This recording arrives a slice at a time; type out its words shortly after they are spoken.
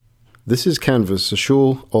This is Canvas, a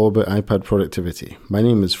show all about iPad productivity. My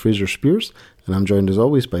name is Fraser Spears, and I'm joined as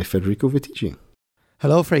always by Federico Vitici.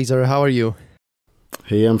 Hello, Fraser. How are you?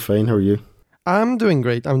 Hey, I'm fine. How are you? I'm doing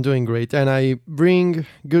great. And I bring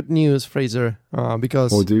good news, Fraser,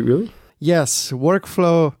 because... Oh, do you really? Yes,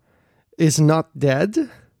 Workflow is not dead,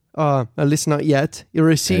 at least not yet. It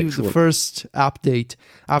received the first update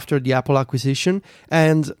after the Apple acquisition.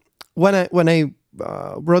 And when I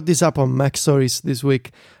brought this up on Mac Stories this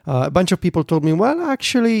week, a bunch of people told me, well,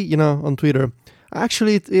 actually, on Twitter,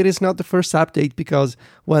 actually, it is not the first update because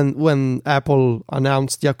when Apple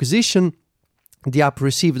announced the acquisition, the app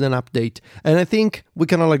received an update. And I think we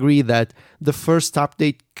can all agree that the first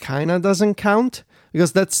update kind of doesn't count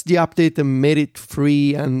because that's the update that made it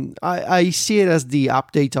free. And I see it as the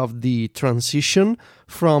update of the transition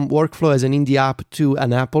from Workflow as an indie app to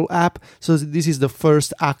an Apple app. So this is the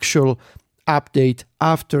first actual update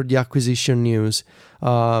after the acquisition news.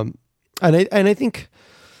 And I think...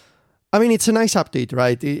 it's a nice update,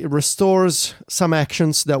 right? It restores some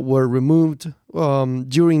actions that were removed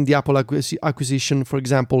during the Apple acquisition. For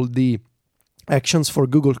example, the actions for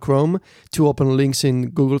Google Chrome to open links in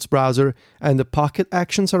Google's browser, and the Pocket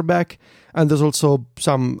actions are back. And there's also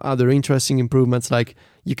some other interesting improvements, like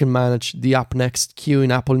you can manage the Up Next queue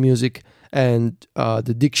in Apple Music, and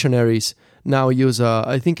the dictionaries now use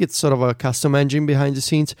I think it's sort of a custom engine behind the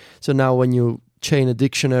scenes. So now when you chain a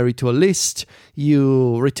dictionary to a list,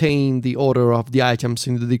 you retain the order of the items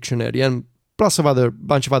in the dictionary, and plus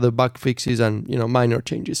bunch of other bug fixes and minor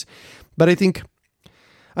changes. But I think,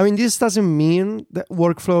 this doesn't mean that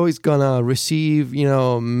Workflow is gonna receive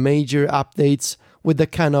major updates with the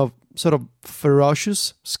kind of sort of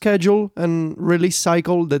ferocious schedule and release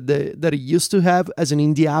cycle that it used to have as an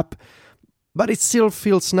indie app. But it still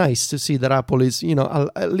feels nice to see that Apple is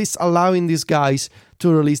at least allowing these guys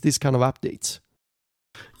to release these kind of updates.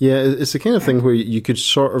 Yeah, it's the kind of thing where you could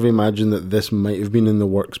sort of imagine that this might have been in the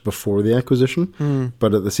works before the acquisition,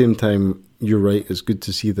 but at the same time, you're right, it's good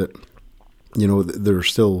to see that, they're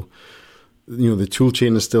still, the tool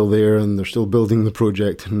chain is still there, and they're still building the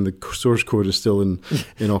project, and the source code is still in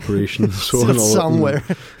operation. So and all somewhere.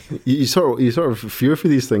 You sort of fear for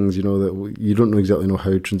these things, that you don't exactly know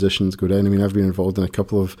how transitions go down. I've been involved in a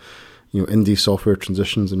couple of, indie software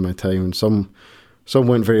transitions in my time, and some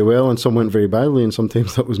went very well and some went very badly, and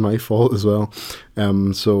sometimes that was my fault as well.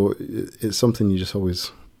 So it's something you just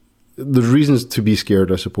always... There's reasons to be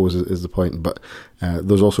scared, I suppose, is the point, but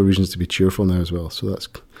there's also reasons to be cheerful now as well. So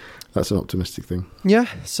that's an optimistic thing. Yeah,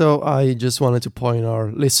 so I just wanted to point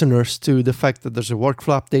our listeners to the fact that there's a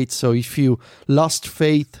Workflow update. So if you lost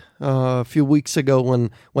faith a few weeks ago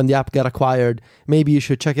when the app got acquired, maybe you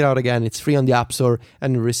should check it out again. It's free on the App Store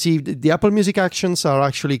and received. The Apple Music actions are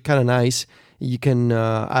actually kind of nice. You can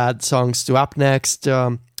add songs to Up Next.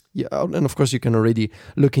 And of course, you can already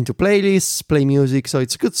look into playlists, play music. So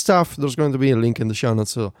it's good stuff. There's going to be a link in the show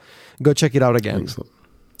notes. So go check it out again. Excellent.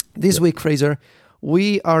 This week, Fraser,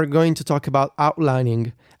 we are going to talk about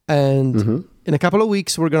outlining. And in a couple of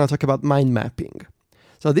weeks, we're going to talk about mind mapping.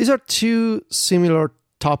 So these are two similar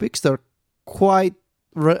topics. They're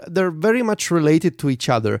very much related to each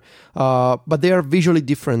other, but they are visually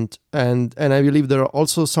different, and I believe there are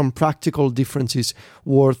also some practical differences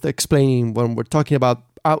worth explaining when we're talking about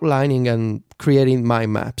outlining and creating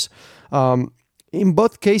mind maps. In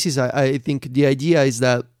both cases, I think the idea is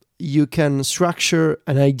that you can structure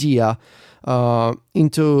an idea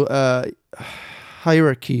into a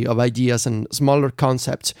hierarchy of ideas and smaller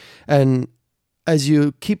concepts, and as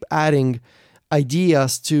you keep adding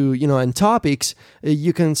ideas to and topics,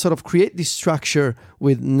 you can sort of create this structure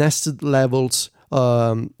with nested levels,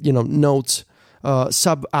 notes,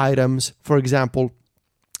 sub items, for example.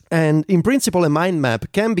 And in principle, a mind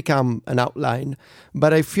map can become an outline,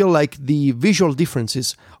 but I feel like the visual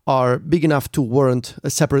differences are big enough to warrant a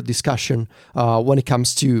separate discussion when it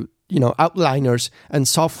comes to outliners and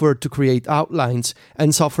software to create outlines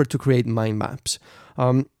and software to create mind maps.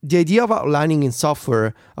 The idea of outlining in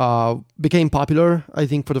software became popular, I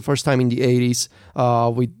think, for the first time in the 80s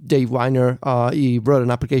with Dave Weiner. He wrote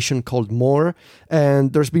an application called More,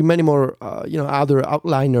 and there's been many more, other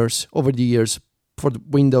outliners over the years for the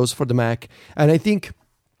Windows, for the Mac. And I think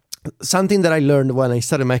something that I learned when I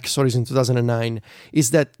started Mac Stories in 2009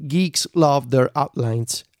 is that geeks love their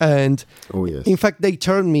outlines. And in fact, they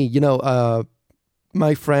turned me,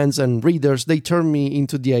 my friends and readers, they turned me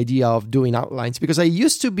into the idea of doing outlines, because I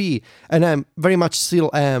used to be, and I'm very much still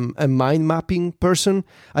am, a mind mapping person.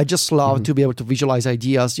 I just love to be able to visualize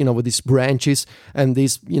ideas, with these branches and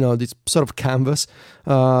this sort of canvas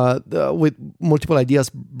with multiple ideas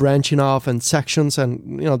branching off and sections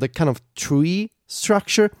and, the kind of tree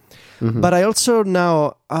structure. But I also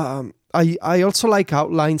now I also like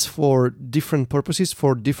outlines for different purposes,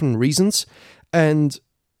 for different reasons, and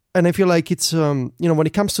I feel like it's when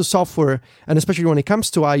it comes to software, and especially when it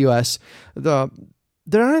comes to iOS,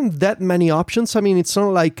 there aren't that many options. I mean, it's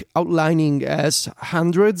not like outlining has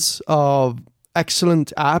hundreds of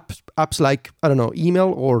excellent apps like, I don't know,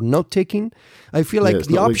 email or note-taking. I feel like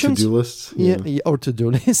the options... Like to-do lists. Or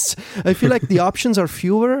to-do lists. I feel like the options are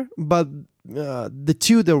fewer, but the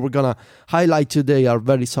two that we're going to highlight today are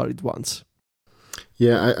very solid ones.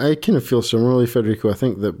 Yeah, I kind of feel similarly, Federico. I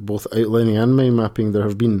think that both outlining and mind mapping, there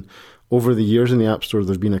have been, over the years in the App Store,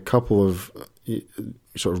 there have been a couple of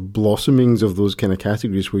sort of blossomings of those kind of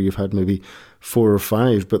categories where you've had maybe 4 or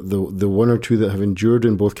 5, but the 1 or 2 that have endured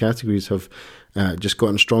in both categories have just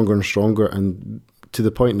gotten stronger and stronger, and to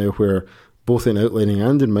the point now where both in outlining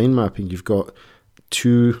and in mind mapping, you've got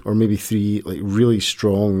 2 or maybe 3 like really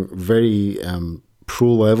strong, very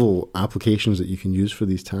pro-level applications that you can use for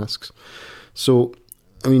these tasks. So,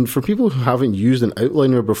 I mean, for people who haven't used an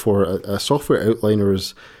outliner before, a software outliner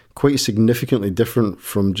is quite significantly different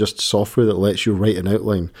from just software that lets you write an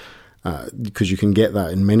outline, because you can get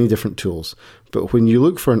that in many different tools. But when you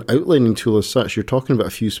look for an outlining tool as such, you're talking about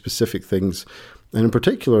a few specific things. And in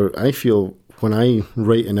particular, I feel when I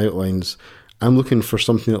write in outlines, I'm looking for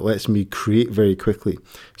something that lets me create very quickly.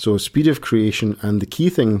 So speed of creation, and the key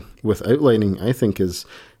thing with outlining, I think, is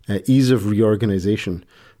ease of reorganization.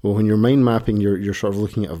 Well, when you're mind mapping, you're sort of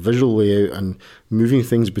looking at a visual layout, and moving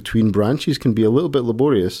things between branches can be a little bit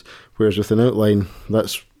laborious, whereas with an outline,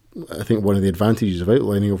 that's, I think, one of the advantages of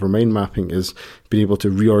outlining over mind mapping is being able to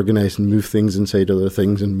reorganize and move things inside other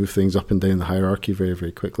things and move things up and down the hierarchy very,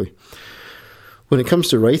 very quickly. When it comes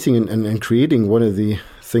to writing and creating, one of the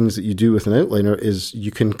things that you do with an outliner is you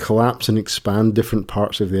can collapse and expand different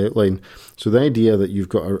parts of the outline. So the idea that you've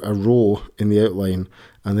got a row in the outline,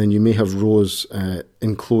 and then you may have rows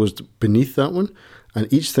enclosed beneath that one,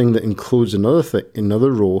 and each thing that includes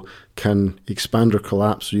another row can expand or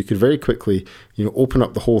collapse. So you could very quickly, open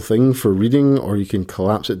up the whole thing for reading, or you can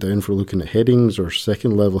collapse it down for looking at headings or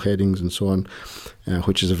second level headings and so on,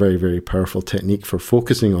 which is a very, very powerful technique for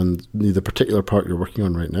focusing on the particular part you're working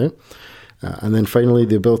on right now. And then finally,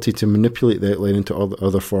 the ability to manipulate the outline into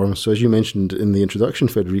other forms. So as you mentioned in the introduction,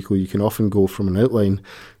 Federico, you can often go from an outline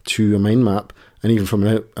to a mind map, and even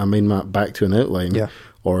from a mind map back to an outline,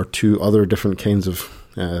 or to other different kinds of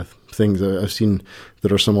things. I've seen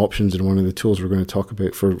there are some options in one of the tools we're going to talk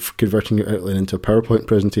about for converting your outline into a PowerPoint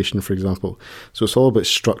presentation, for example. So it's all about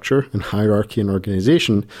structure and hierarchy and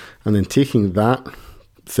organization, and then taking that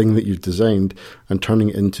thing that you've designed and turning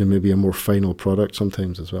it into maybe a more final product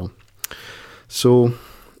sometimes as well. So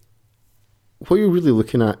what you're really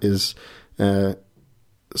looking at is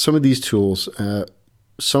some of these tools,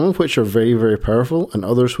 some of which are very, very powerful, and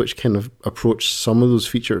others which kind of approach some of those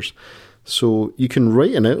features. So you can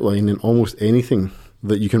write an outline in almost anything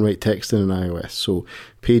that you can write text in iOS. So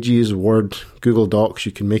Pages, Word, Google Docs,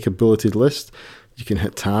 you can make a bulleted list. You can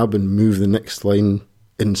hit Tab and move the next line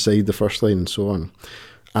inside the first line and so on.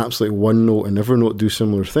 Apps like OneNote and Evernote do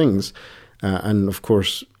similar things. And of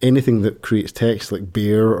course, anything that creates text like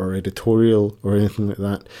Bear or Editorial or anything like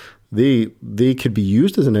that, they could be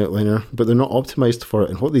used as an outliner, but they're not optimized for it.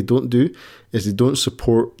 And what they don't do is they don't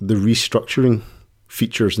support the restructuring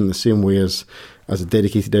features in the same way as a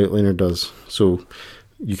dedicated outliner does. So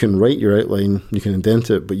you can write your outline, you can indent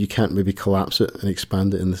it, but you can't maybe collapse it and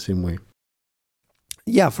expand it in the same way.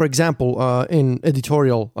 Yeah, for example, in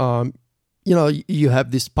Editorial, you have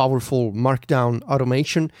this powerful markdown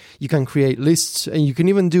automation. You can create lists, and you can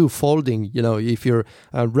even do folding. If you're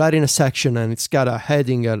writing a section and it's got a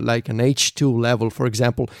heading at like an H2 level, for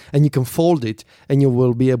example, and you can fold it, and you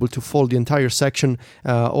will be able to fold the entire section,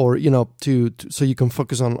 or so you can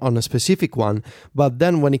focus on a specific one. But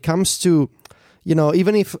then when it comes to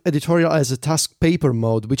even if Editorial has a task paper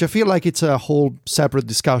mode, which I feel like it's a whole separate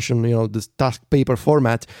discussion, this task paper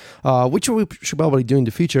format, which we should probably do in the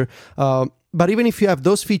future. But even if you have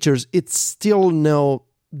those features, it's still no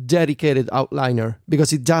dedicated outliner,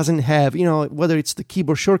 because it doesn't have, whether it's the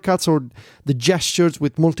keyboard shortcuts or the gestures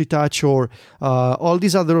with multi-touch or all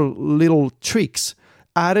these other little tricks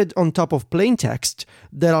added on top of plain text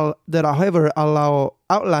that however allow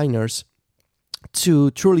outliners to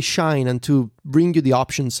truly shine and to bring you the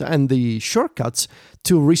options and the shortcuts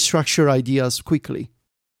to restructure ideas quickly.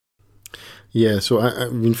 Yeah, so I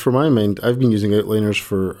mean, for my mind, I've been using outliners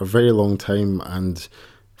for a very long time, and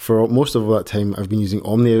for most of that time, I've been using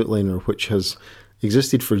Omni Outliner, which has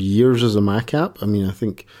existed for years as a Mac app. I mean, I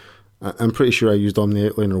think I'm pretty sure I used Omni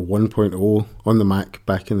Outliner 1.0 on the Mac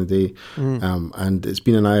back in the day, and it's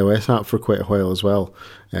been an iOS app for quite a while as well.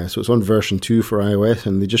 So it's on version 2 for iOS,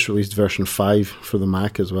 and they just released version 5 for the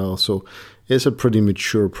Mac as well. So it's a pretty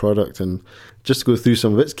mature product. And just to go through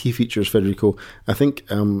some of its key features, Federico, I think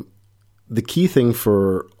the key thing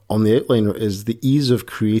for Omni Outliner is the ease of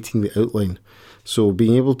creating the outline. So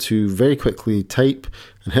being able to very quickly type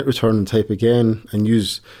and hit return and type again and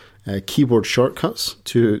use keyboard shortcuts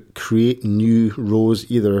to create new rows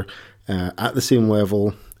either at the same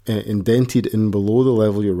level, indented in below the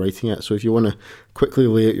level you're writing at. So if you want to quickly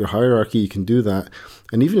lay out your hierarchy, you can do that.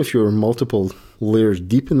 And even if you're multiple layers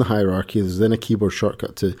deep in the hierarchy, there's then a keyboard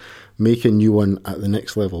shortcut to make a new one at the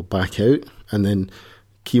next level back out, and then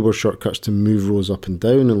keyboard shortcuts to move rows up and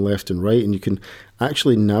down and left and right. And you can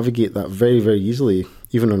actually navigate that very, very easily,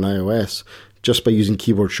 even on iOS, just by using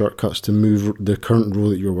keyboard shortcuts to move the current row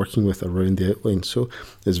that you're working with around the outline. So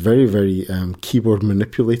it's very, very keyboard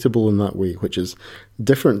manipulatable in that way, which is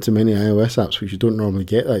different to many iOS apps, which you don't normally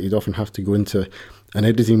get that. You'd often have to go into an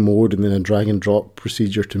editing mode and then a drag and drop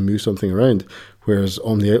procedure to move something around, whereas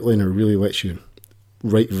Omni Outliner really lets you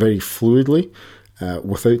write very fluidly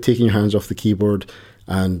without taking your hands off the keyboard,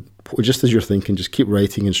 and just as you're thinking, just keep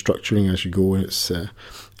writing and structuring as you go. And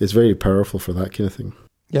it's very powerful for that kind of thing.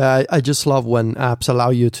 Yeah, I just love when apps allow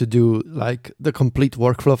you to do like the complete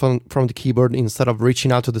workflow from the keyboard instead of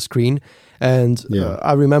reaching out to the screen. And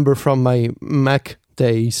I remember from my Mac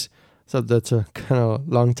days, so that's a kind of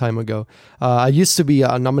long time ago, I used to be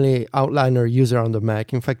an Omni Outliner user on the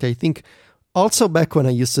Mac. In fact, I think also back when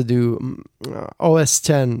I used to do OS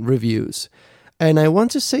X reviews. And I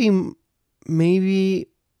want to say maybe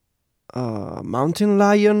Mountain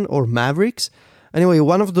Lion or Mavericks. Anyway,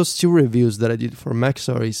 one of those 2 reviews that I did for Mac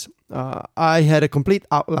Stories, I had a complete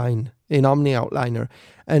outline in Omni Outliner.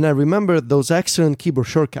 And I remember those excellent keyboard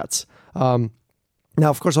shortcuts. Now,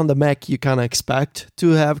 of course, on the Mac, you kind of expect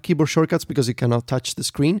to have keyboard shortcuts because you cannot touch the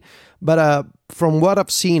screen. But from what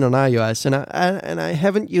I've seen on iOS, and I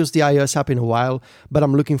haven't used the iOS app in a while, but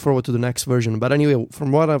I'm looking forward to the next version. But anyway,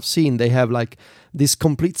 from what I've seen, they have like this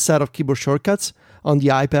complete set of keyboard shortcuts on the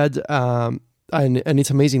iPad. And it's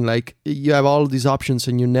amazing. Like you have all these options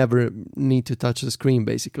and you never need to touch the screen,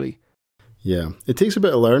 basically. Yeah, it takes a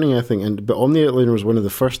bit of learning, I think. But Omni Outliner was one of the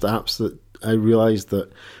first apps that I realized that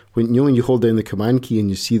when you hold down the command key and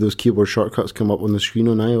you see those keyboard shortcuts come up on the screen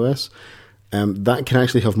on iOS, that can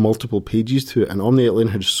actually have multiple pages to it. And Omni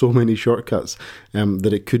Outliner had so many shortcuts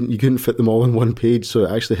that you couldn't fit them all in one page. So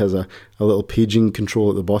it actually has a little paging control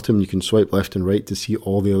at the bottom. You can swipe left and right to see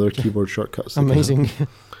all the other keyboard shortcuts. Amazing.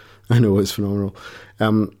 I know, it's phenomenal.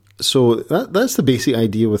 So that's the basic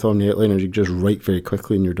idea with Omni Outliner. You just write very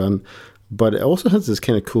quickly and you're done. But it also has this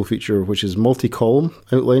kind of cool feature, which is multi-column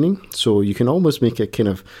outlining. So you can almost make a kind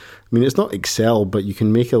of, it's not Excel, but you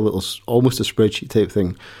can make a little, almost a spreadsheet type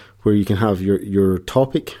thing, where you can have your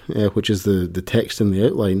topic, which is the text in the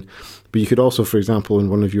outline. But you could also, for example, in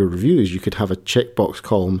one of your reviews, you could have a checkbox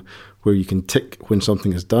column where you can tick when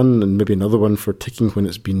something is done, and maybe another one for ticking when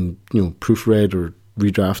it's been, proofread or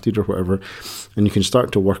redrafted or whatever. And you can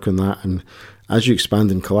start to work on that. And as you expand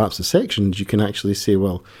and collapse the sections, you can actually say,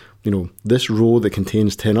 well, this row that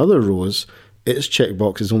contains 10 other rows, its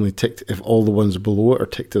checkbox is only ticked if all the ones below it are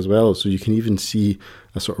ticked as well. So you can even see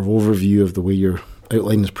a sort of overview of the way your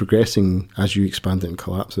outline is progressing as you expand it and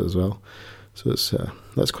collapse it as well. So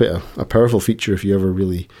that's quite a powerful feature if you ever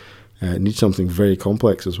really need something very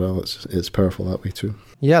complex as well. It's powerful that way too.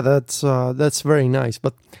 Yeah, that's very nice.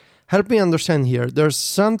 But help me understand here. There's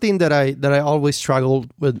something that I always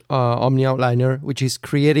struggled with Omni Outliner, which is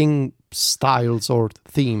creating styles or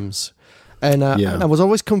themes, and I was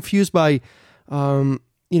always confused by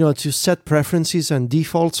to set preferences and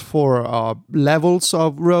defaults for levels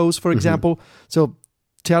of rows, for example. So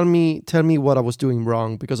tell me what I was doing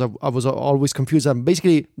wrong, because I was always confused. And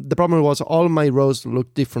basically, the problem was all my rows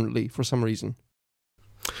looked differently for some reason.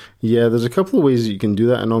 Yeah, there's a couple of ways that you can do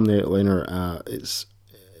that in Omni Outliner.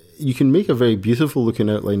 You can make a very beautiful looking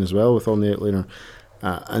outline as well with Omni Outliner.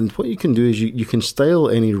 And what you can do is you can style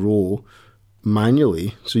any row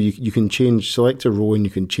manually. So you can select a row and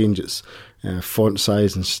you can change its font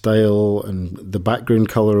size and style and the background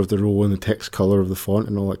color of the row and the text color of the font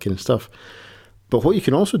and all that kind of stuff. But what you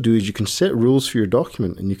can also do is you can set rules for your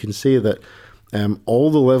document, and you can say that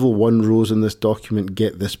all the level 1 rows in this document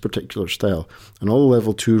get this particular style, and all the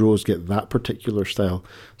level 2 rows get that particular style.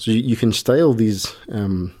 So you can style these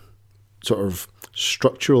sort of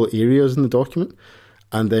structural areas in the document,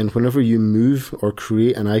 and then whenever you move or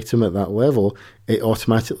create an item at that level, it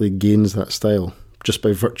automatically gains that style just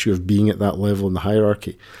by virtue of being at that level in the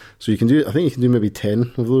hierarchy. So I think you can do maybe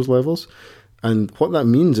 10 of those levels. And what that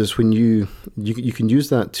means is when you can use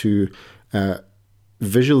that to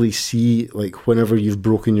visually see, like, whenever you've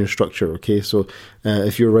broken your structure. Okay, so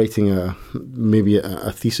if you're writing maybe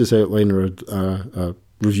a thesis outline or a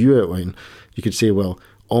review outline, you could say, well,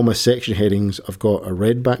 all my section headings have got a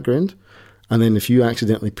red background. And then if you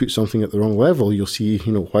accidentally put something at the wrong level, you'll see,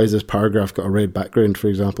 why has this paragraph got a red background, for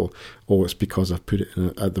example? Oh, it's because I've put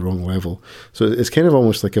it at the wrong level. So it's kind of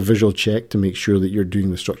almost like a visual check to make sure that you're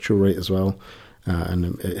doing the structure right as well.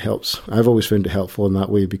 And it helps. I've always found it helpful in that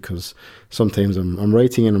way, because sometimes I'm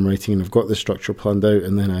writing and I've got the structure planned out,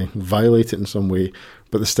 and then I violate it in some way.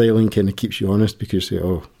 But the styling kind of keeps you honest, because you say,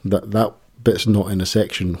 oh, that bit's not in a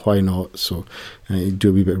section, why not? So you do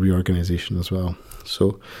a wee bit of reorganization as well.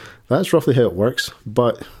 So that's roughly how it works.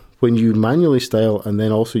 But when you manually style and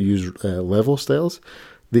then also use level styles,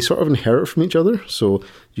 they sort of inherit from each other. So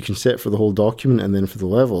you can set for the whole document and then for the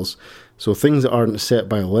levels. So things that aren't set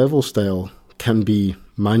by a level style can be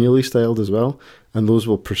manually styled as well, and those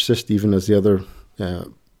will persist even as the other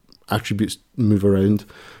attributes move around.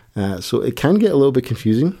 So it can get a little bit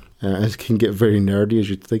confusing. It can get very nerdy as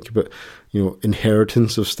you think about,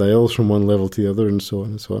 inheritance of styles from one level to the other, and so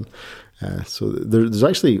on and so on. So there's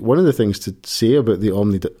actually one of the things to say about the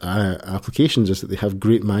Omni applications is that they have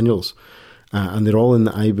great manuals, and they're all in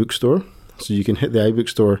the iBook store. So you can hit the iBook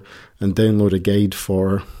store and download a guide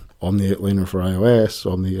for Omni Outliner for iOS,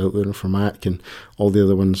 Omni Outliner for Mac, and all the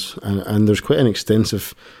other ones. And there's quite an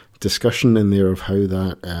extensive discussion in there of how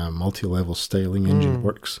that multi-level styling engine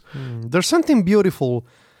works. There's something beautiful.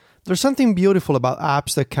 There's something beautiful about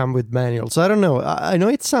apps that come with manuals. I don't know. I know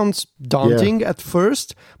it sounds daunting at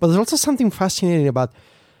first, but there's also something fascinating about,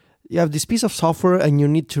 you have this piece of software and you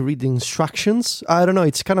need to read the instructions. I don't know.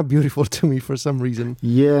 It's kind of beautiful to me for some reason.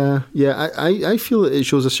 Yeah. I feel it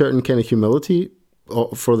shows a certain kind of humility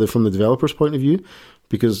from the developer's point of view,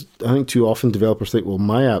 because I think too often developers think, well,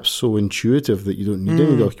 my app's so intuitive that you don't need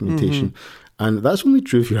any documentation. And that's only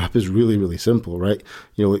true if your app is really, really simple, right?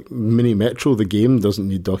 Like Mini Metro, the game, doesn't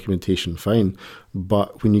need documentation, fine.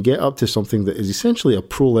 But when you get up to something that is essentially a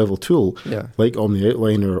pro-level tool, like Omni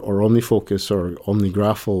Outliner or OmniFocus or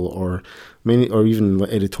OmniGraffle or even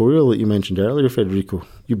editorial that you mentioned earlier, Federico,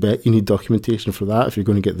 you bet you need documentation for that if you're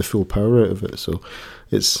going to get the full power out of it. So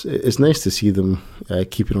it's nice to see them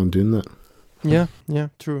keeping on doing that. Yeah,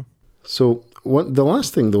 true. So the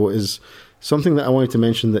last thing, though, is something that I wanted to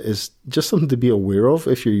mention that is just something to be aware of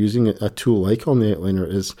if you're using a tool like Omni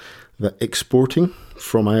Outliner, is that exporting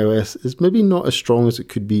from iOS is maybe not as strong as it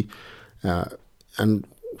could be. And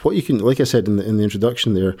what you can, like I said in the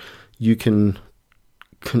introduction there, you can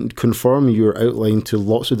conform your outline to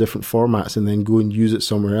lots of different formats and then go and use it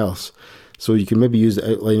somewhere else. So you can maybe use the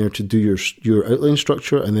outliner to do your outline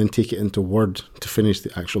structure and then take it into Word to finish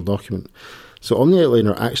the actual document. So Omni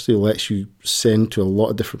Outliner actually lets you send to a lot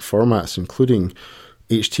of different formats, including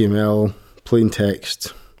HTML, plain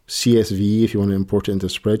text, CSV if you want to import it into a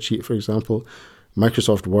spreadsheet, for example,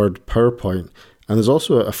 Microsoft Word, PowerPoint, and there's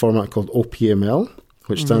also a format called OPML,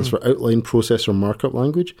 which stands for Outline Processor Markup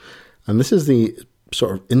Language. And this is the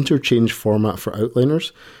sort of interchange format for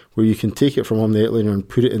outliners, where you can take it from Omni Outliner and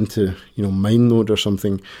put it into, MindNode or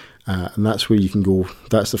something. And that's where you can go.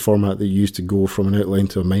 That's the format that you use to go from an outline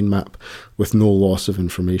to a mind map with no loss of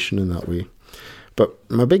information in that way. But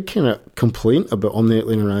my big kind of complaint about Omni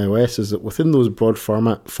Outliner and iOS is that within those broad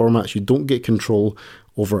formats, you don't get control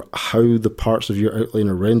over how the parts of your outline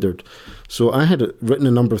are rendered. So I had written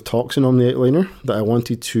a number of talks in Omni Outliner that I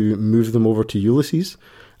wanted to move them over to Ulysses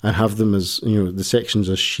and have them as, the sections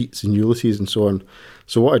as sheets in Ulysses and so on.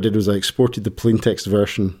 So what I did was I exported the plain text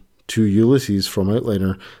version to Ulysses from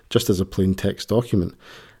Outliner just as a plain text document.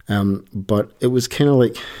 But it was kind of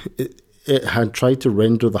like it had tried to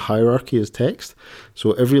render the hierarchy as text.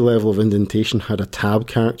 So every level of indentation had a tab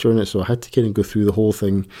character in it. So I had to kind of go through the whole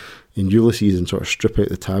thing in Ulysses and sort of strip out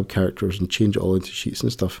the tab characters and change it all into sheets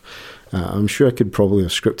and stuff. I'm sure I could probably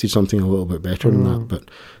have scripted something a little bit better than that,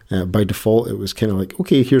 but by default it was kind of like,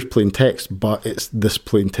 okay, here's plain text, but it's this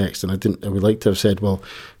plain text. And I would like to have said, well,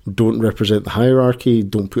 don't represent the hierarchy,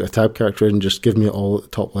 don't put a tab character in, just give me it all at the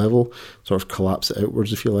top level, sort of collapse it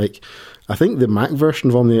outwards if you like. I think the Mac version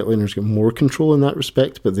of Omni Outliner got more control in that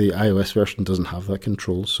respect, but the iOS version doesn't have that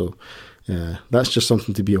control. So that's just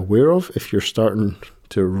something to be aware of if you're starting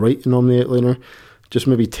to write in Omni Outliner. Just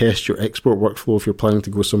maybe test your export workflow if you're planning to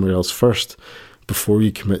go somewhere else first before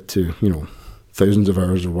you commit to, thousands of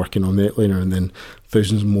hours of working on the Outliner and then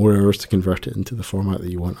thousands more hours to convert it into the format that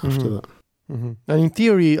you want after that. And in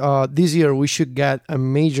theory, this year we should get a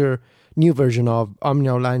major new version of Omni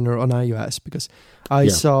Outliner on iOS, because I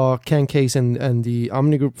saw Ken Case and the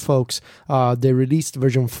Omni Group folks, they released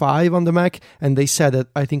version 5 on the Mac, and they said that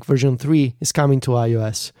I think version 3 is coming to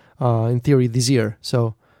iOS in theory this year.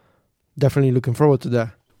 So definitely looking forward to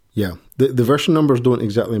that. Yeah, the version numbers don't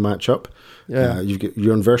exactly match up. Yeah,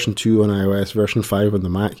 you're on version 2 on iOS, version 5 on the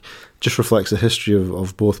Mac. Just reflects the history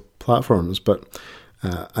of both platforms. But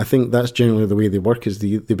I think that's generally the way they work, is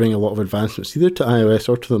they bring a lot of advancements either to iOS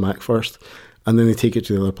or to the Mac first, and then they take it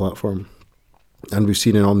to the other platform. And we've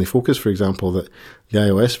seen in OmniFocus, for example, that the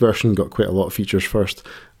iOS version got quite a lot of features first,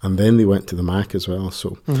 and then they went to the Mac as well.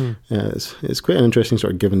 So it's quite an interesting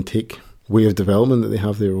sort of give and take way of development that they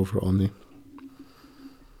have there over at Omni.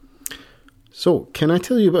 So, can I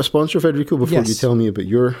tell you about a sponsor, Federico, before you tell me about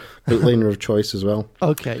your outliner of choice as well?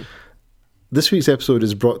 Okay. This week's episode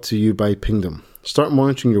is brought to you by Pingdom. Start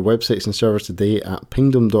monitoring your websites and servers today at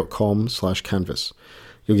pingdom.com/canvas.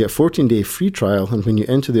 You'll get a 14-day free trial, and when you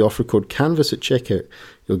enter the offer code CANVAS at checkout,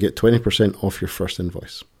 you'll get 20% off your first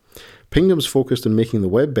invoice. Pingdom's focused on making the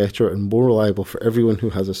web better and more reliable for everyone who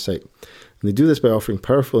has a site. And they do this by offering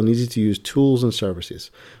powerful and easy-to-use tools and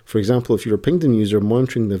services. For example, if you're a Pingdom user,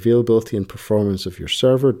 monitoring the availability and performance of your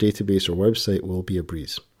server, database, or website will be a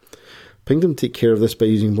breeze. Pingdom take care of this by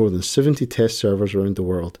using more than 70 test servers around the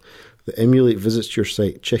world that emulate visits to your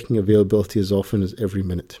site, checking availability as often as every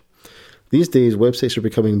minute. These days, websites are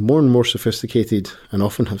becoming more and more sophisticated and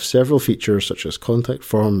often have several features such as contact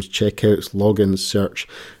forms, checkouts, logins, search,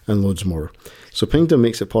 and loads more. So Pingdom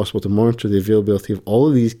makes it possible to monitor the availability of all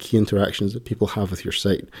of these key interactions that people have with your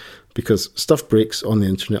site, because stuff breaks on the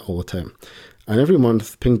internet all the time. And every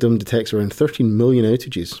month, Pingdom detects around 13 million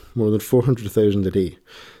outages, more than 400,000 a day.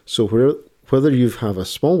 So whether you have a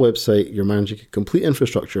small website, you're managing a complete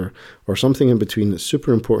infrastructure, or something in between, it's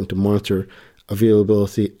super important to monitor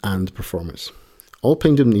availability and performance. All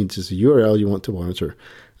Pingdom needs is the URL you want to monitor,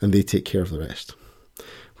 and they take care of the rest.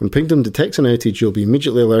 When Pingdom detects an outage, you'll be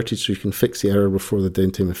immediately alerted so you can fix the error before the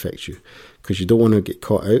downtime affects you, because you don't want to get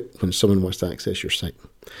caught out when someone wants to access your site.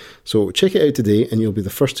 So check it out today, and you'll be the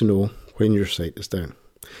first to know when your site is down.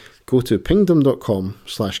 Go to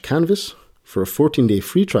pingdom.com/canvas for a 14-day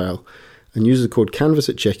free trial, and use the code CANVAS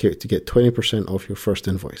at checkout to get 20% off your first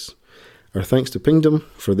invoice. Our thanks to Pingdom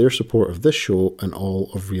for their support of this show and all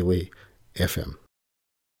of Relay FM.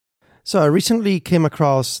 So I recently came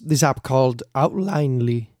across this app called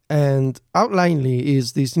Outlinely, and Outlinely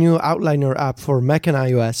is this new outliner app for Mac and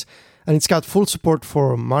iOS, and it's got full support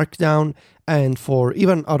for Markdown and for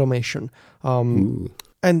even automation.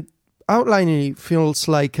 And Outlinely feels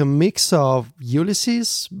like a mix of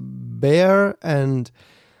Ulysses, Bear, and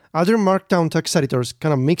other Markdown text editors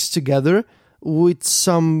kind of mixed together, with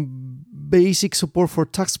some basic support for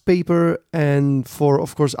TaskPaper and for,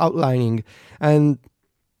 of course, outlining. And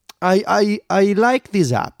I like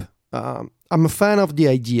this app. I'm a fan of the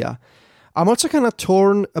idea. I'm also kind of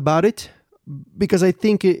torn about it, because I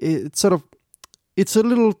think it's a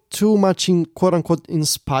little too much quote unquote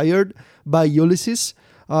inspired by Ulysses,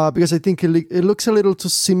 because I think it looks a little too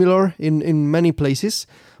similar in many places.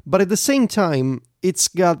 But at the same time, it's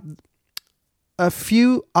got a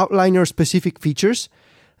few outliner specific features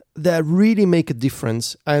that really make a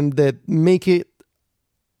difference, and that make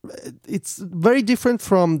it's very different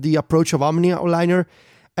from the approach of Omni Outliner,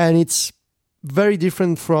 and it's very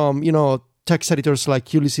different from, text editors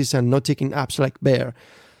like Ulysses and note-taking apps like Bear.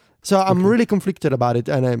 So I'm really conflicted about it,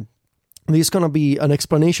 and this is going to be an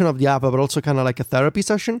explanation of the app, but also kind of like a therapy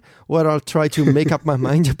session where I'll try to make up my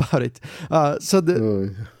mind about it. I'm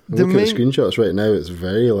looking at screenshots right now. It's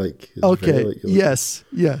very like... Yes,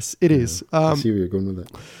 it is. I see where you're going with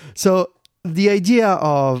it. So the idea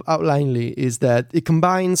of Outlinely is that it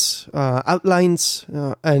combines outlines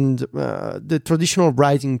and the traditional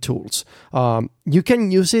writing tools. You can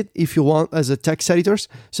use it if you want as a text editors.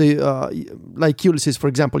 So like Ulysses, for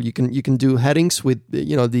example, you can do headings with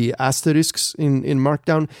the asterisks in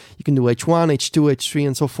Markdown. You can do H1, H2, H3,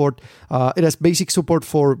 and so forth. It has basic support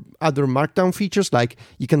for other Markdown features, like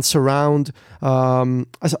you can surround. I'm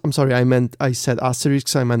sorry, I said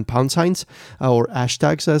asterisks. I meant pound signs or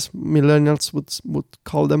hashtags, as millennials would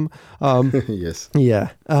call them. Yes. Yeah.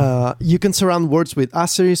 You can surround words with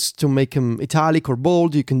asterisks to make them italic or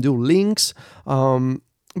bold. You can do links.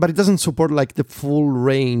 But it doesn't support like the full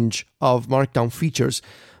range of Markdown features,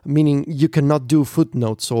 meaning you cannot do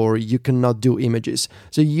footnotes or you cannot do images.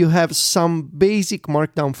 So you have some basic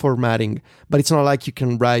Markdown formatting, but it's not like you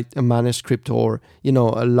can write a manuscript or, a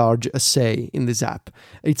large essay in this app.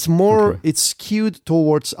 It's more, It's skewed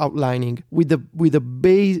towards outlining with the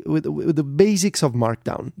basics of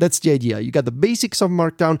Markdown. That's the idea. You got the basics of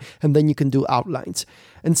Markdown, and then you can do outlines.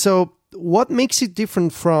 And so what makes it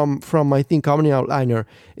different from I think OmniOutliner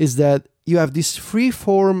is that you have this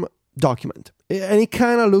free-form document. And it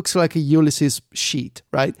kind of looks like a Ulysses sheet,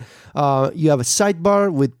 right? You have a sidebar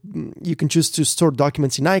with, you can choose to store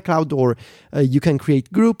documents in iCloud, or you can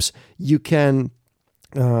create groups. You can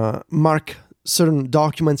mark certain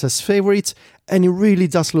documents as favorites, and it really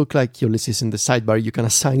does look like Ulysses in the sidebar. You can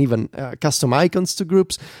assign even custom icons to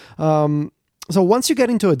groups. So once you get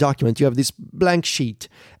into a document, you have this blank sheet,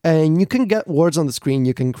 and you can get words on the screen,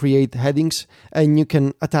 you can create headings, and you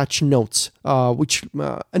can attach notes, which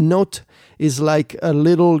a note is like a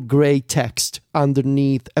little gray text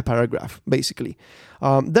underneath a paragraph, basically.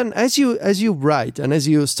 Then as you write and as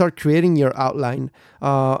you start creating your outline,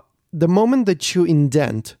 the moment that you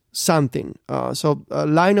indent something, so a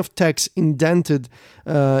line of text indented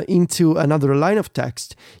into another line of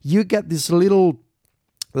text, you get this little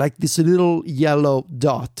yellow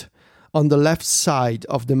dot on the left side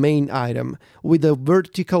of the main item with a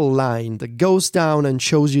vertical line that goes down and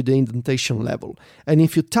shows you the indentation level. And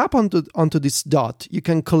if you tap onto this dot, you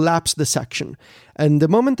can collapse the section. And the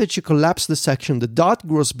moment that you collapse the section, the dot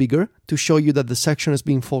grows bigger to show you that the section is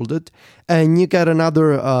being folded. And you get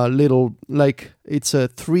another little, like it's a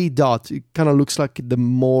 3 dot. It kind of looks like the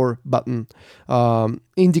more button,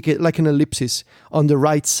 indicate like an ellipsis on the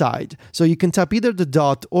right side. So you can tap either the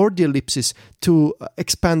dot or the ellipsis to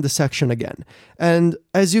expand the section again. And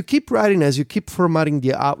as you keep writing, as you keep formatting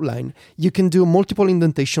the outline, you can do multiple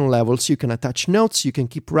indentation levels. You can attach notes, you can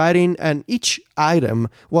keep writing, and each item,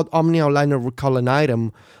 what OmniOutliner would call an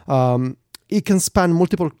item, it can span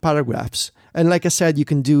multiple paragraphs. And like I said, you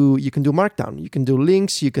can do Markdown, you can do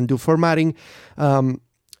links, you can do formatting, and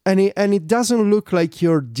it doesn't look like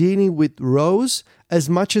you're dealing with rows as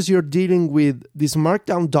much as you're dealing with this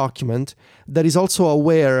Markdown document that is also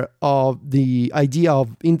aware of the idea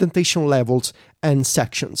of indentation levels and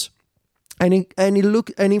sections. And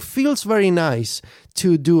it feels very nice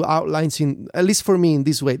to do outlines in, at least for me, in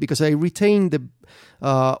this way, because I retain the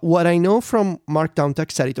what I know from Markdown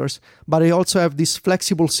text editors, but I also have this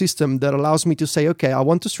flexible system that allows me to say, okay, I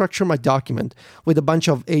want to structure my document with a bunch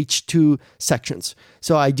of H2 sections.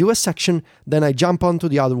 So I do a section, then I jump onto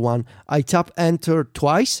the other one, I tap enter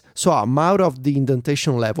twice, so I'm out of the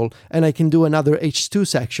indentation level, and I can do another H2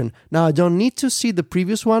 section. Now I don't need to see the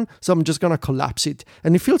previous one, so I'm just going to collapse it.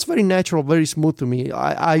 And it feels very natural, very smooth to me.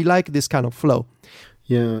 I like this kind of flow.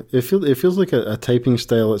 Yeah, it feels like a typing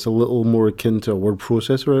style that's a little more akin to a word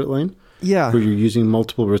processor outline. Yeah. Where you're using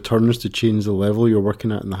multiple returns to change the level you're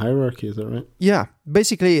working at in the hierarchy, is that right? Yeah,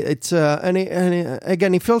 basically it's,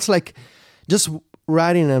 again, it feels like just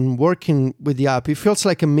writing and working with the app, it feels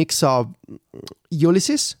like a mix of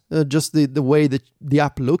Ulysses, just the way that the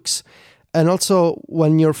app looks. And also,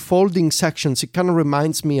 when you're folding sections, it kind of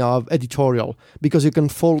reminds me of editorial, because you can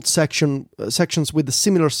fold sections with a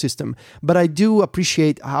similar system. But I do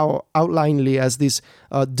appreciate how Outlinely has this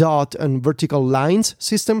dot and vertical lines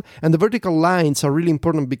system. And the vertical lines are really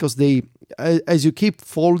important because they, as you keep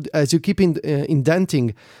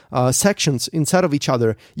indenting sections inside of each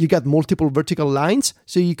other, you get multiple vertical lines,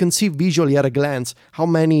 so you can see visually at a glance how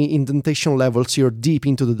many indentation levels you're deep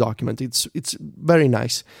into the document. It's very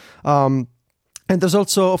nice. And there's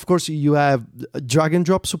also, of course, you have drag and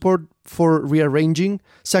drop support for rearranging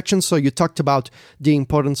sections. So you talked about the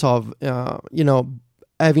importance of,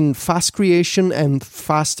 having fast creation and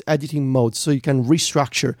fast editing modes, so you can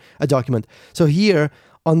restructure a document. So here,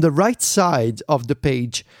 on the right side of the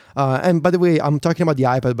page, and by the way, I'm talking about the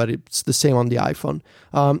iPad, but it's the same on the iPhone,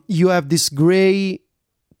 you have these gray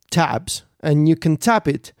tabs, and you can tap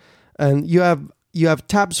it, and you have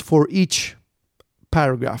tabs for each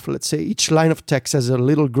paragraph. Let's say each line of text has a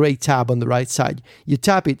little gray tab on the right side. You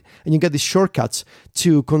tap it, and you get these shortcuts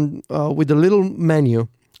with a little menu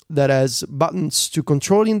that has buttons to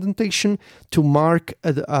control indentation, to mark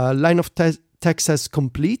a line of text as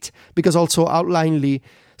complete, because also Outlinely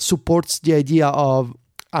supports the idea of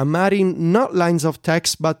adding not lines of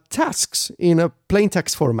text but tasks in a plain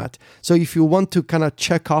text format. So if you want to kind of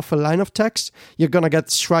check off a line of text, you're gonna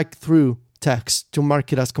get strike through text to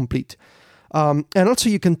mark it as complete. And also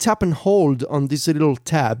you can tap and hold on these little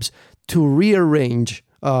tabs to rearrange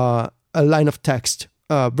a line of text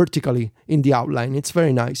vertically in the outline. It's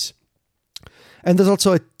very nice. And there's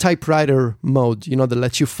also a typewriter mode, that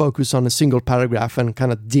lets you focus on a single paragraph and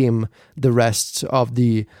kind of dim the rest of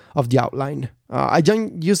the outline. I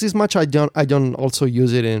don't use this much. I don't also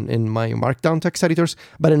use it in my Markdown text editors,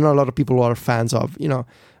 but I know a lot of people who are fans of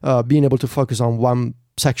being able to focus on one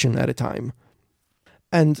section at a time.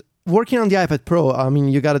 And working on the iPad Pro, I mean,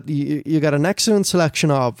 you got an excellent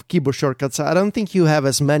selection of keyboard shortcuts. I don't think you have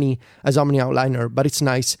as many as Omni Outliner, but it's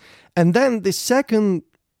nice. And then the second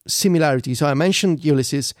similarity, so I mentioned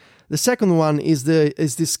Ulysses. The second one is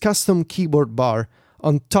this custom keyboard bar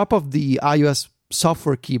on top of the iOS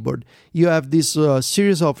software keyboard. You have this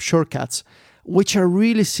series of shortcuts which are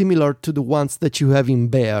really similar to the ones that you have in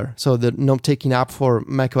Bear, so the note-taking app for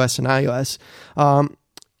macOS and iOS.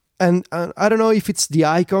 And I don't know if it's the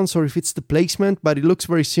icons or if it's the placement, but it looks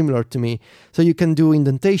very similar to me. So you can do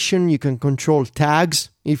indentation, you can control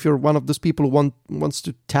tags, if you're one of those people who wants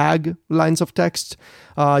to tag lines of text.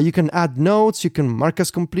 You can add notes, you can mark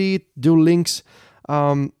as complete, do links.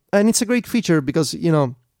 And it's a great feature because,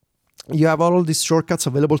 you have all these shortcuts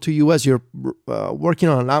available to you as you're working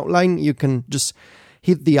on an outline. You can just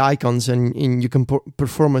hit the icons and you can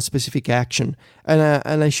perform a specific action.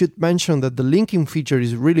 And I should mention that the linking feature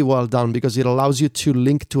is really well done because it allows you to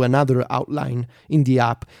link to another outline in the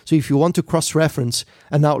app. So if you want to cross-reference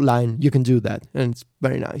an outline, you can do that. And it's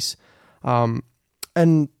very nice.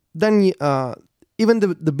 And then even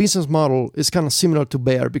the business model is kind of similar to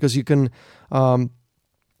Bear because you can...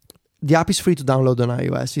 the app is free to download on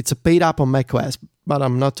iOS. It's a paid app on macOS, but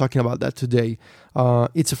I'm not talking about that today.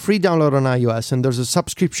 It's a free download on iOS, and there's a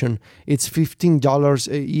subscription. It's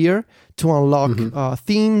 $15 a year to unlock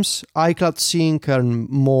themes, iCloud Sync, and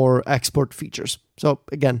more export features. So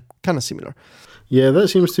again, kind of similar. Yeah, that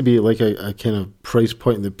seems to be like a kind of price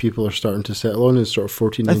point that people are starting to settle on, is sort of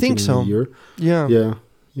 $14.99 a year.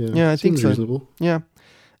 Yeah, I think so. Reasonable. Yeah.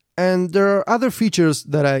 And there are other features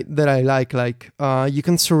that I like you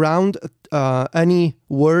can surround any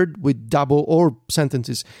word with double, or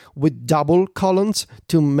sentences with double columns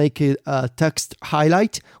to make it a text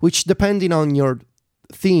highlight, which depending on your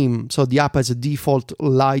theme, so the app has a default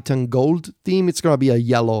light and gold theme, it's going to be a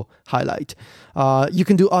yellow highlight. You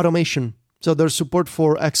can do automation. So there's support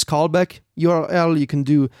for X callback URL. You can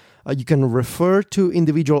do you can refer to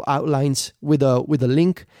individual outlines with a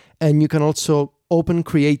link, and you can also open,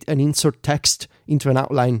 create, and insert text into an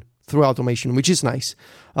outline through automation, which is nice.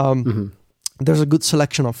 There's a good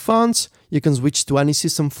selection of fonts. You can switch to any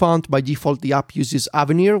system font. By default, the app uses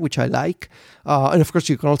Avenir, which I like. And of course,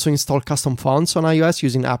 you can also install custom fonts on iOS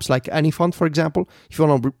using apps like AnyFont, for example. If you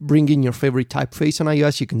want to bring in your favorite typeface on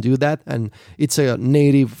iOS, you can do that. And it's a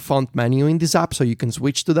native font menu in this app, so you can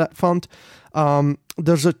switch to that font.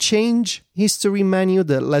 There's a change history menu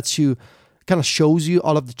that lets you, kind of shows you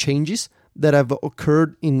all of the changes that have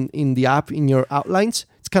occurred in the app in your outlines.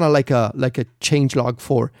 It's kind of like a change log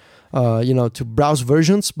for to browse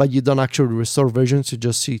versions, but you don't actually restore versions, you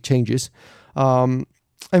just see changes. And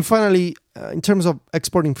finally, in terms of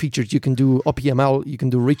exporting features, you can do OPML, you can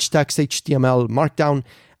do rich text, HTML, Markdown,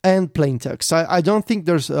 and plain text. I don't think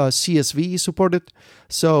there's CSV supported.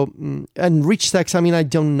 So, and rich text, I mean, I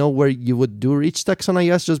don't know where you would do rich text on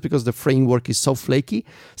iOS just because the framework is so flaky.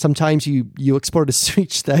 Sometimes you export a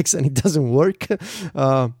rich text and it doesn't work.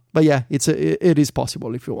 But yeah, it is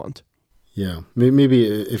possible if you want. Yeah, maybe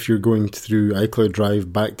if you're going through iCloud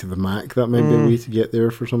Drive back to the Mac, that might be a way to get there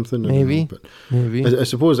for something. Maybe. I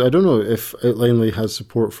suppose, I don't know if Outlinely has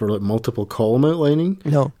support for like multiple column outlining.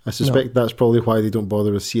 No. I suspect that's probably why they don't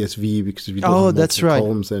bother with CSV, because if you don't have multiple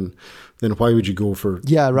columns, then why would you go for both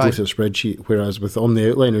a spreadsheet? Whereas with Omni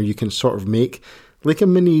Outliner, you can sort of make like a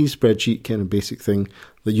mini spreadsheet kind of basic thing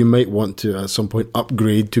that you might want to at some point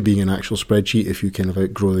upgrade to being an actual spreadsheet if you kind of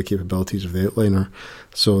outgrow the capabilities of the Outliner.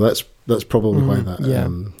 So that's probably why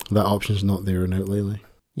that option's not there in Outlinely.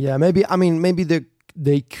 Yeah, maybe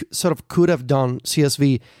they sort of could have done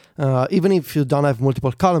CSV. Even if you don't have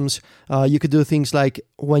multiple columns, you could do things like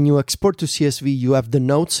when you export to CSV, you have the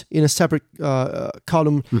notes in a separate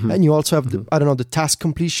column, and you also have the task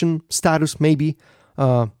completion status maybe.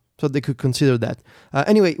 So they could consider that.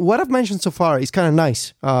 Anyway, what I've mentioned so far is kind of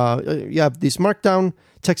nice. You have this Markdown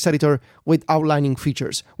text editor with outlining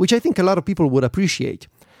features, which I think a lot of people would appreciate.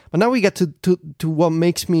 But now we get to what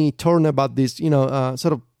makes me torn about this,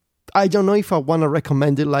 sort of, I don't know if I want to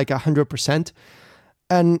recommend it like 100%.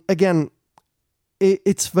 And again,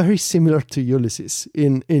 it's very similar to Ulysses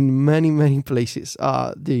in many, many places.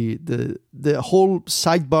 The whole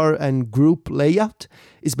sidebar and group layout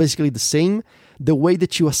is basically the same. The way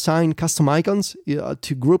that you assign custom icons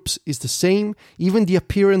to groups is the same. Even the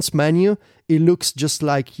appearance menu, it looks just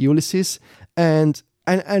like Ulysses. And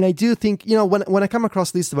I do think, when I come across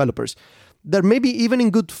these developers, they're maybe even in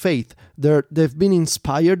good faith, they've been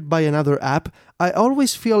inspired by another app. I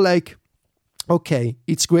always feel like okay,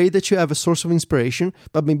 it's great that you have a source of inspiration,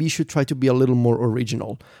 but maybe you should try to be a little more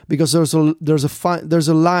original, because there's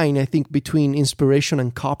a line, I think, between inspiration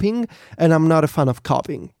and copying, and I'm not a fan of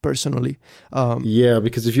copying personally. Yeah,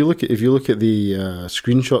 because if you look at the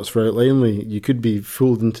screenshots for Outlinely, you could be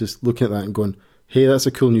fooled into looking at that and going, hey, that's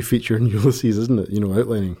a cool new feature in Ulysses, isn't it?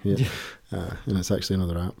 Outlining. Yeah. And it's actually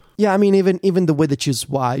another app. Yeah, I mean, even the way that you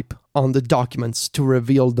swipe on the documents to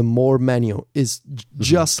reveal the more menu is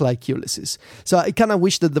just like Ulysses. So I kind of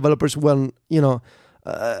wish that developers went, in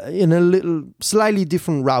a little slightly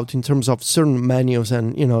different route in terms of certain menus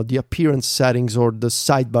and, the appearance settings or the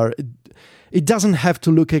sidebar. It doesn't have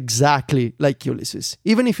to look exactly like Ulysses.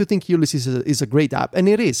 Even if you think Ulysses is a great app, and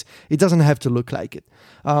it is, it doesn't have to look like it.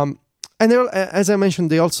 And as I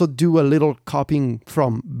mentioned, they also do a little copying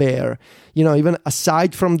from Bear. Even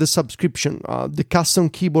aside from the subscription, the custom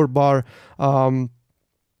keyboard bar,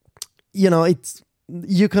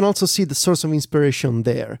 you can also see the source of inspiration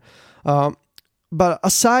there. But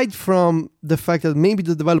aside from the fact that maybe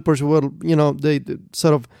the developers will, they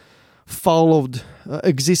sort of followed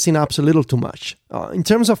existing apps a little too much. In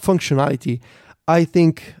terms of functionality, I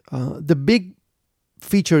think the big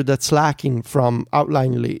feature that's lacking from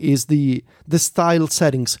Outlinely is the style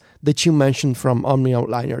settings that you mentioned from Omni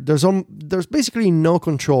Outliner. There's basically no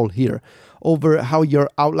control here over how your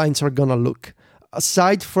outlines are gonna look.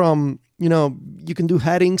 Aside from, you can do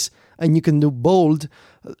headings and you can do bold,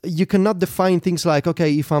 you cannot define things like,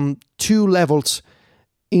 okay, if I'm 2 levels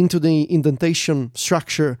into the indentation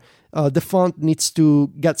structure, the font needs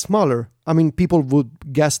to get smaller. I mean, people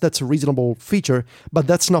would guess that's a reasonable feature, but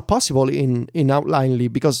that's not possible in Outlinely,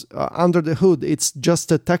 because under the hood, it's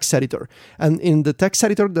just a text editor. And in the text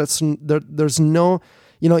editor, there's no,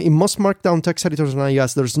 in most Markdown text editors on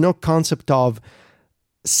iOS, there's no concept of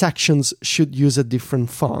sections should use a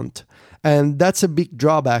different font. And that's a big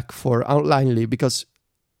drawback for Outlinely, because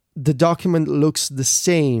the document looks the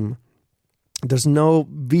same. There's no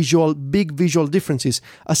big visual differences.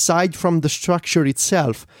 Aside from the structure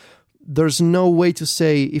itself, there's no way to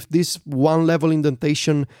say if this 1 level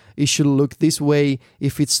indentation, it should look this way.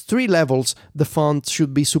 If it's 3 levels, the font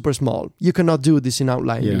should be super small. You cannot do this in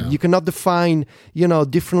Outlining. Yeah. You cannot define,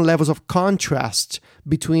 different levels of contrast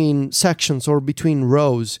between sections or between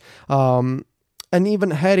rows. And even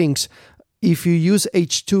headings, if you use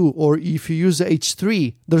H2 or if you use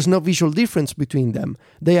H3, there's no visual difference between them.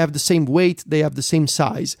 They have the same weight, they have the same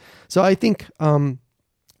size. So I think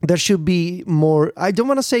there should be more, I don't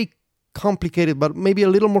want to say complicated, but maybe a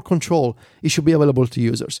little more control. It should be available to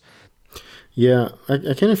users. Yeah, I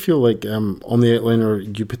kind of feel like on the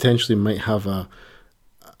Outliner, you potentially might have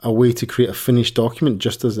a way to create a finished document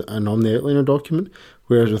just as an on the Outliner document,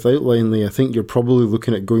 whereas with Outlinely, I think you're probably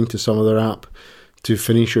looking at going to some other app to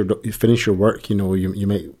finish your work. You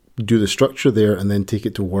might do the structure there and then take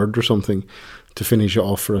it to Word or something to finish it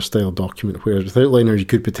off for a styled document. Whereas with Outliner, you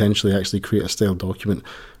could potentially actually create a styled document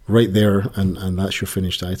right there, and that's your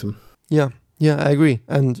finished item. Yeah, I agree.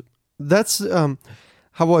 And that's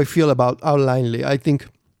how I feel about Outlinely. I think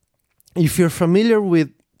if you're familiar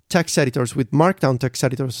with text editors, with Markdown text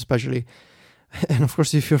editors especially, and of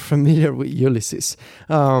course if you're familiar with Ulysses,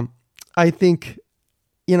 I think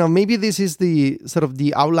maybe this is the sort of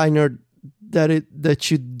the Outliner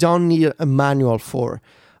that you don't need a manual for,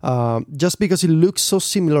 just because it looks so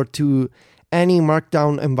similar to any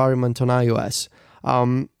Markdown environment on iOS.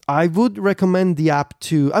 I would recommend the app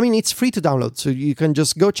it's free to download, so you can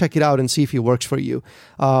just go check it out and see if it works for you.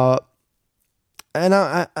 And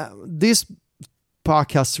this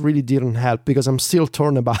podcast really didn't help because I'm still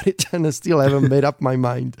torn about it and I still haven't made up my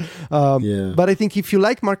mind. But I think if you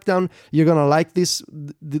like Markdown, you're going to like this,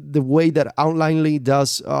 the way that Outlinely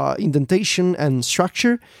does indentation and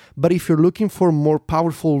structure. But if you're looking for more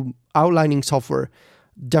powerful outlining software,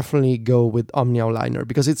 definitely go with Omni Outliner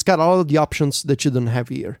because it's got all of the options that you don't have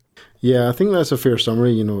here. Yeah, I think that's a fair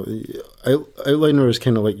summary. Outliner is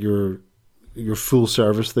kind of like your full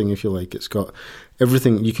service thing, if you like. It's got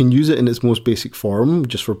everything. You can use it in its most basic form,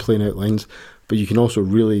 just for plain outlines, but you can also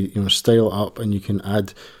really, style it up, and you can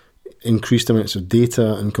add increased amounts of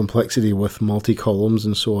data and complexity with multi-columns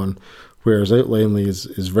and so on. Whereas Outlinely is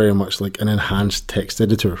very much like an enhanced text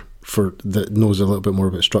editor that knows a little bit more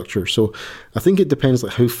about structure. So I think it depends,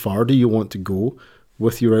 like, how far do you want to go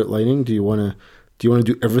with your outlining? Do you want to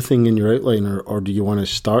do everything in your outliner, or do you want to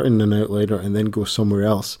start in an outliner and then go somewhere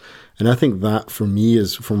else? And I think that, for me,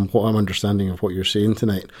 is, from what I'm understanding of what you're saying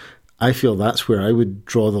tonight, I feel that's where I would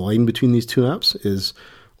draw the line between these two apps, is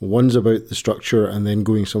one's about the structure and then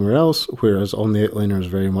going somewhere else, whereas on the outliner is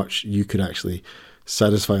very much, you could actually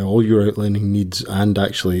satisfy all your outlining needs and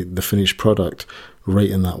actually the finished product right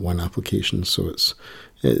in that one application. So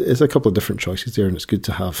it's a couple of different choices there, and it's good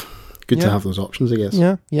to have those options, I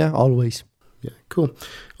guess. Yeah, always. Yeah, cool.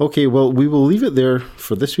 Okay, well, we will leave it there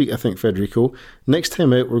for this week, I think, Federico. Next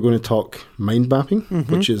time out, we're going to talk mind mapping,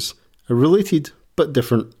 which is a related but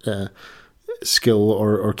different skill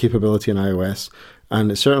or capability in iOS. And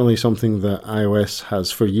it's certainly something that iOS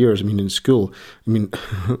has for years. I mean, in school,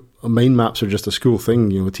 mind maps are just a school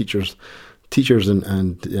thing. You know, teachers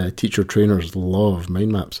and teacher trainers love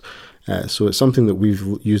mind maps. So it's something that we've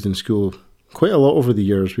used in school quite a lot over the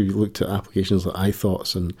years. We've looked at applications like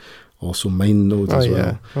iThoughts and also Mind Nodes as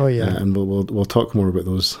well. Oh yeah. And we'll talk more about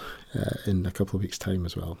those in a couple of weeks' time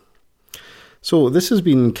as well. So this has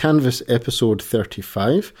been Canvas episode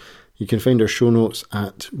 35. You can find our show notes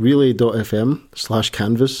at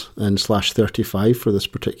relay.fm/canvas and /35 for this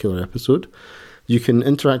particular episode. You can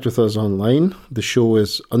interact with us online. The show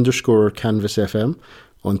is _CanvasFM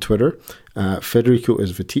on Twitter. Federico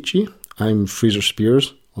is Viticci. I'm Fraser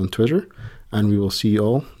Spears on Twitter. And we will see you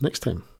all next time.